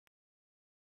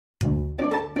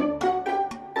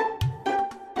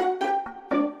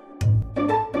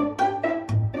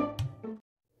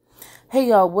Hey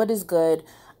y'all, what is good?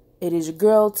 It is your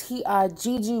girl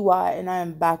TIGGY and I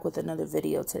am back with another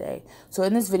video today. So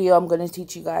in this video, I'm going to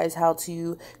teach you guys how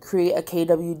to create a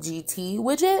KWGT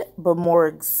widget, but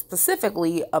more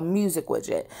specifically, a music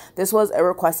widget. This was a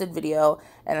requested video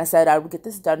and I said I would get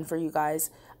this done for you guys.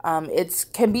 It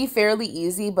can be fairly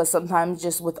easy, but sometimes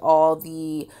just with all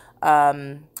the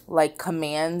like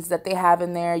commands that they have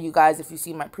in there, you guys, if you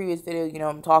see my previous video, you know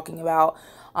what I'm talking about.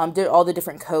 All the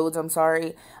different codes, I'm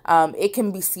sorry, it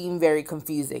can be seen very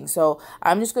confusing. So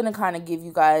I'm just going to kind of give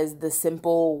you guys the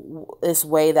simplest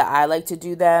way that I like to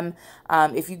do them.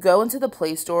 If you go into the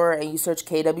Play Store and you search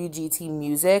KWGT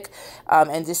music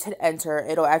and just hit enter,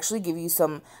 it'll actually give you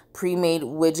some pre-made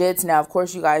widgets. Now, of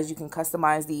course, you guys, you can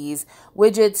customize these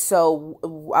widgets, so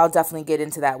I'll definitely get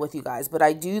into that with you guys. But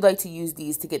I do like to use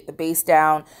these to get the bass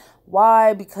down.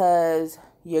 Why? Because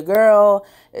your girl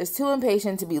is too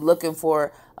impatient to be looking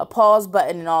for a pause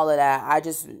button and all of that. I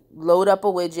just load up a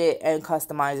widget and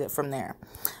customize it from there.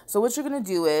 So what you're going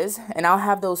to do is, and I'll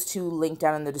have those two linked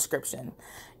down in the description.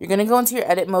 You're going to go into your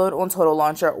edit mode on Total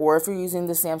Launcher, or if you're using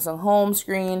the Samsung home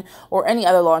screen or any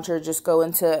other launcher, just go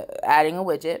into adding a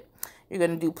widget. You're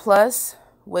going to do plus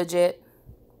widget.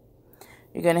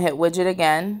 You're going to hit widget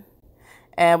again.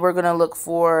 And we're going to look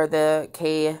for the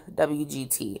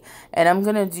KWGT. And I'm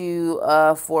going to do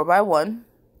a 4x1.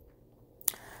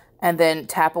 And then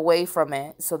tap away from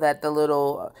it so that the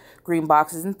little green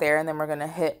box isn't there. And then we're going to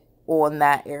hit on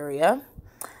that area.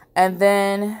 And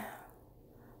then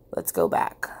let's go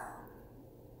back.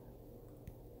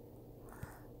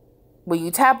 When you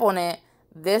tap on it,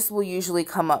 this will usually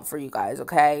come up for you guys,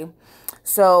 okay?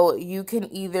 So you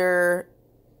can either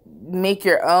make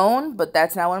your own, but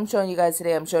that's not what I'm showing you guys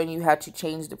today. I'm showing you how to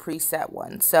change the preset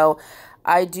one. So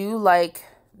I do like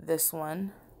this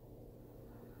one.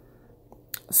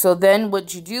 So then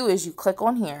what you do is you click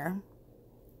on here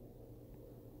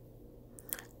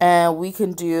and we're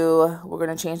going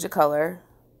to change the color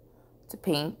to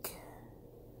pink,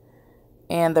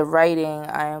 and the writing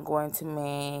I am going to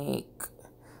make,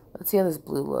 let's see how this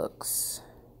blue looks.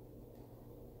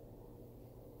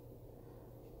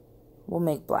 We'll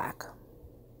make black.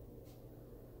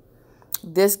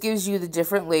 This gives you the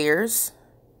different layers.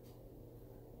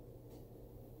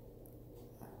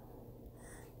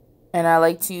 And I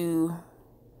like to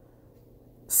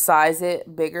size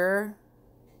it bigger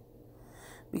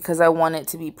because I want it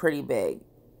to be pretty big.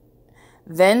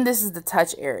 Then this is the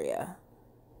touch area.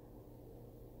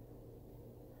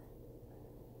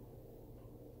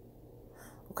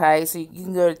 Okay, so you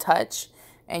can go to touch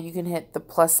and you can hit the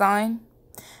plus sign.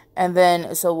 And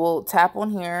then, so we'll tap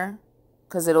on here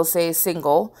because it'll say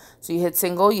single. So you hit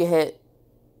single, you hit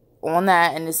on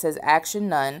that, and it says action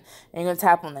none. And you're going to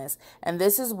tap on this. And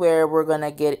this is where we're going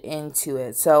to get into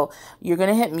it. So you're going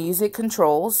to hit music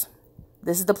controls.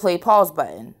 This is the play pause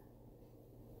button.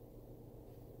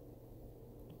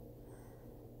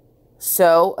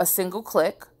 So a single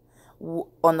click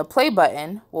on the play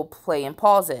button will play and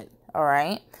pause it. All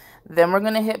right. Then we're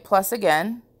going to hit plus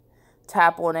again.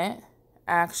 Tap on it.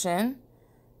 Action,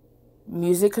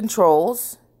 music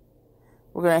controls.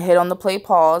 We're going to hit on the play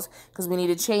pause because we need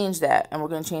to change that, and we're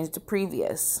going to change it to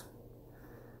previous.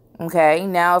 Okay,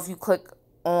 now if you click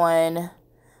on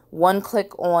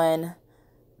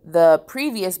the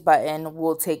previous button,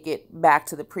 we'll take it back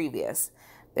to the previous.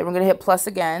 Then we're going to hit plus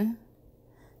again,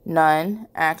 none,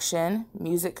 action,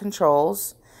 music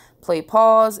controls, play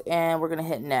pause, and we're going to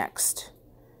hit next.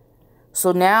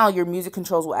 So now your music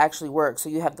controls will actually work. So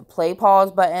you have the play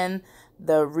pause button,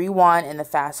 the rewind, and the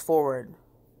fast forward.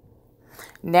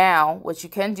 Now what you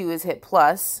can do is hit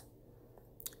plus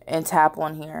and tap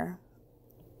on here.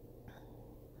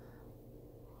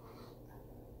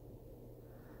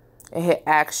 And hit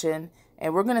action.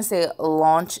 And we're going to say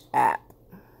launch app.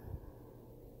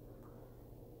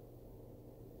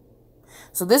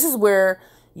 So this is where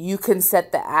you can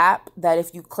set the app that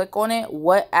if you click on it,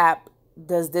 what app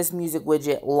does this music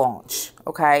widget launch?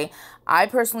 Okay, I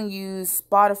personally use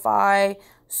Spotify,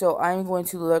 so I'm going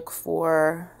to look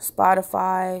for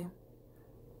Spotify.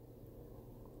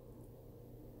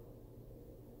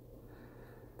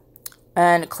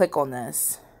 And click on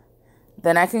this.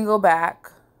 Then I can go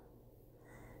back.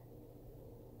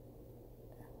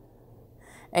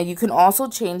 And you can also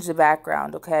change the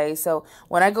background, okay? So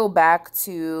when I go back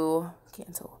to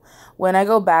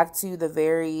the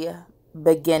very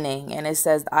beginning and it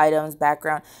says items,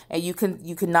 background, and you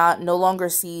cannot no longer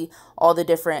see all the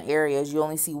different areas. You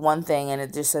only see one thing and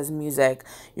it just says music.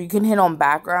 You can hit on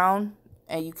background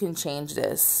and you can change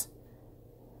this.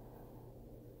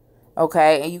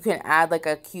 Okay, and you can add like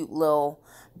a cute little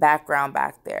background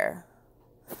back there.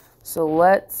 So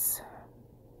let's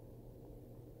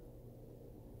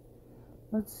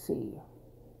Let's see.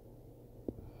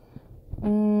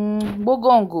 We'll go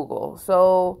on Google.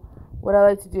 So what I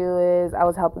like to do is I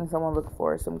was helping someone look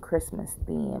for some Christmas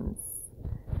themes.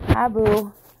 Hi,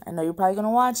 boo. I know you're probably going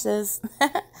to watch this.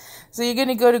 So you're going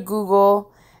to go to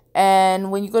Google.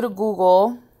 And when you go to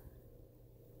Google,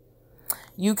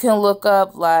 you can look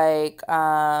up like,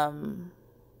 we'll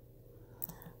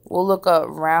look up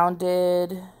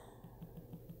rounded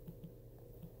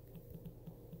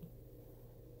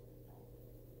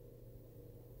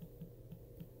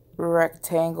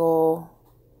rectangle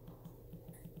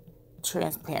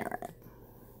transparent.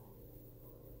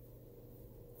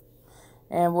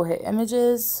 And we'll hit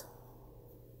images.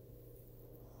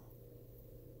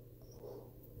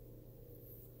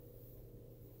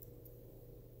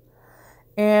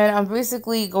 And I'm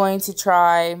basically going to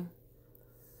try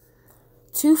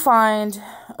to find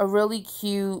a really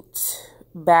cute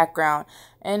background.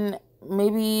 And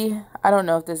maybe, I don't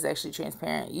know if this is actually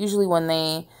transparent. Usually when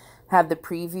they have the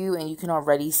preview and you can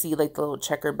already see like the little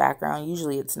checkered background,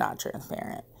 usually it's not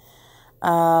transparent.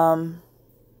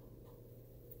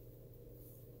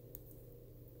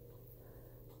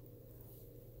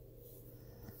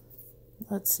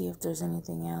 Let's see if there's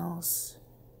anything else.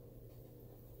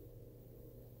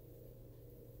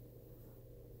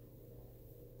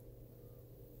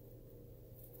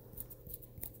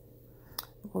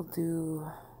 We'll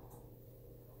do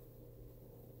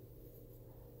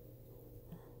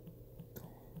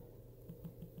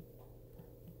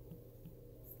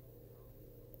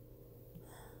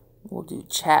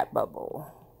chat bubble.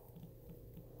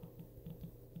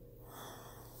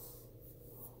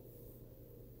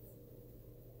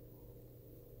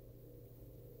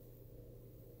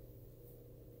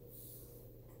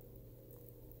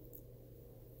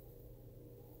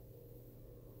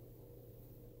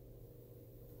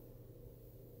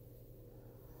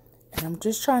 And I'm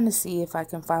just trying to see if I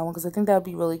can find one because I think that would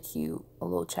be really cute. A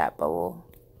little chat bubble.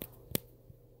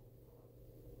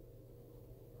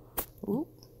 Ooh.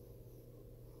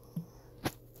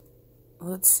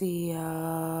 Let's see.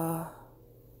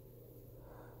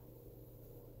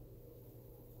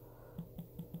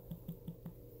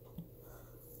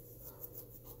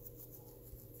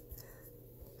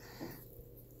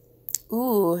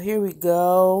 Ooh, here we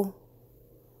go.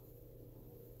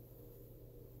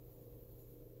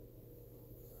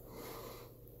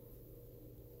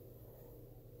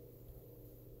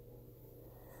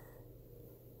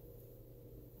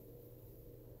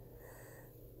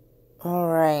 All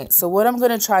right, so what I'm going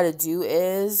to try to do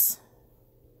is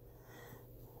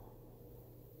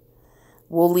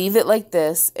we'll leave it like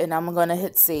this, and I'm going to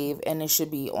hit save, and it should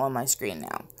be on my screen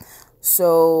now.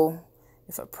 So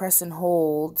if I press and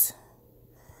hold,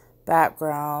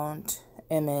 background,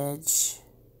 image,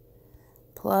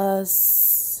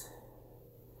 plus,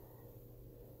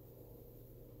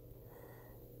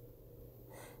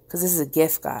 because this is a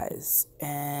GIF, guys,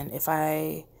 and if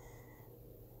I,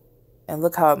 and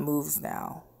look how it moves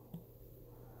now.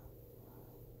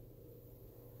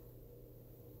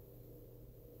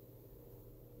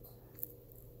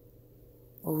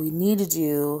 What we need to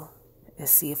do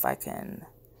is see if I can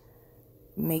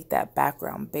make that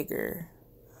background bigger,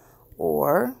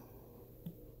 or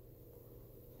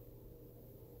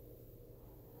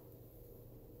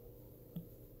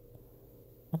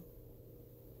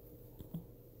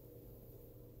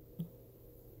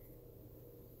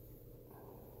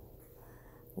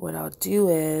what I'll do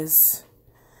is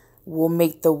we'll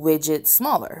make the widget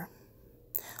smaller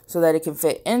so that it can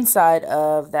fit inside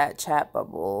of that chat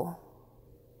bubble.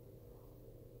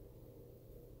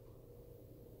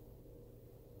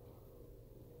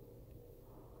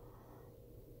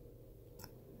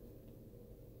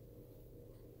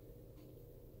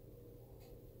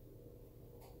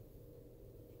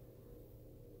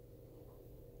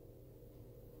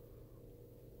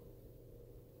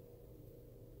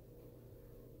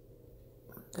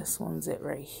 This one's it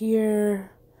right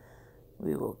here.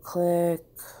 We will click.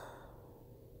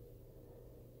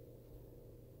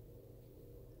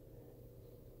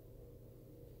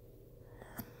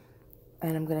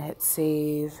 And I'm going to hit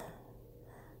save.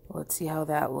 Let's see how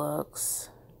that looks.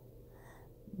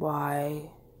 Why?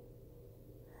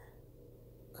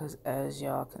 Because as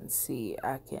y'all can see,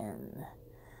 I can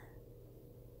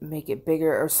make it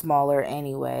bigger or smaller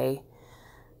anyway.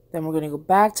 Then we're going to go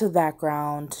back to the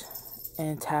background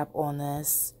and tap on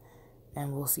this,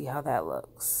 and we'll see how that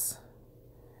looks.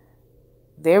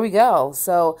 there we go.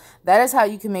 So that is how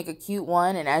you can make a cute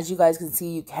one. And as you guys can see,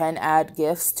 you can add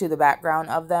GIFs to the background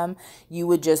of them. You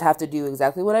would just have to do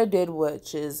exactly what I did,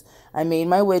 which is I made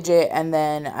my widget and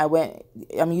then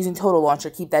I'm using Total Launcher.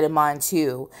 Keep that in mind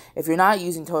too. If you're not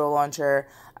using Total Launcher,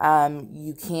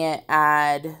 you can't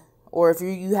add, or if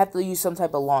you have to use some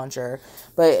type of launcher,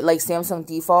 but like Samsung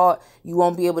default, you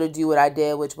won't be able to do what I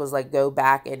did, which was like go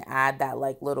back and add that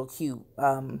like little cute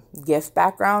GIF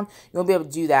background. You won't be able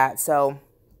to do that. So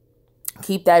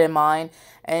keep that in mind.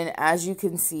 And as you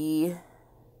can see,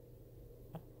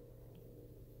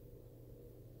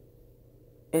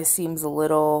 it seems a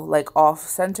little like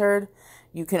off-centered.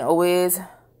 You can always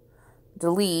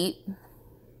delete,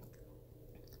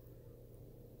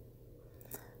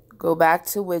 go back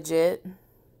to widget,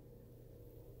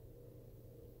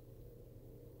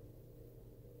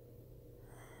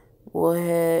 we'll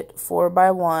hit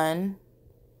 4x1,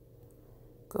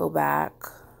 go back,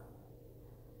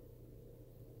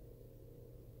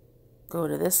 go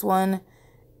to this one,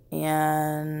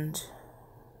 and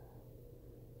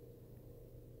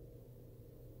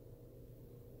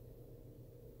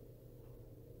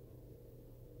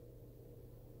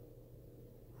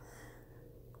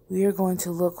we are going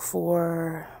to look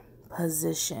for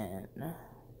position.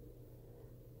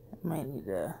 Might need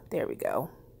to, there we go.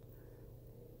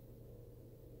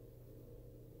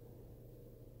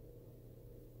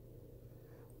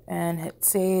 And hit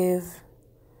save.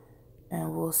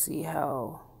 And we'll see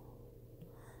how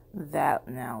that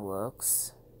now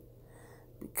looks,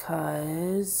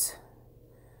 because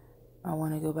I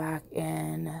want to go back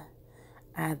and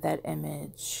add that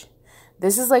image.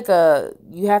 This is like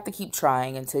you have to keep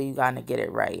trying until you kind of get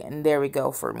it right. And there we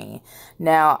go for me.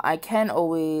 Now, I can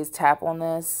always tap on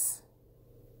this.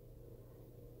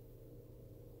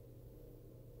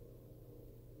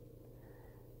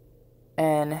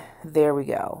 And there we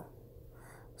go.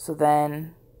 So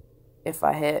then if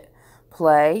I hit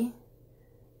play,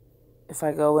 if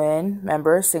I go in,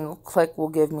 remember, single click will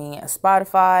give me a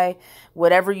Spotify.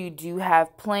 Whatever you do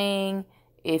have playing,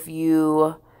 if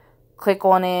you click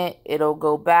on it, it'll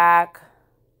go back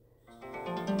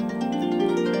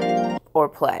or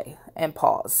play and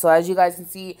pause. So as you guys can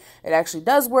see, it actually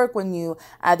does work when you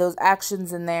add those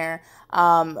actions in there.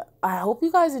 I hope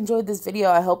you guys enjoyed this video.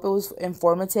 I hope it was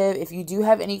informative. If you do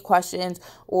have any questions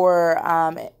or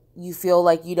you feel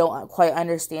like you don't quite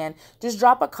understand, just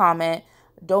drop a comment.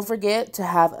 Don't forget to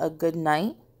have a good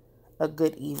night, a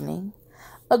good evening,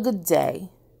 a good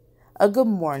day, a good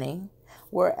morning,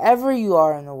 wherever you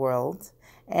are in the world.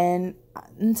 And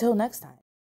until next time.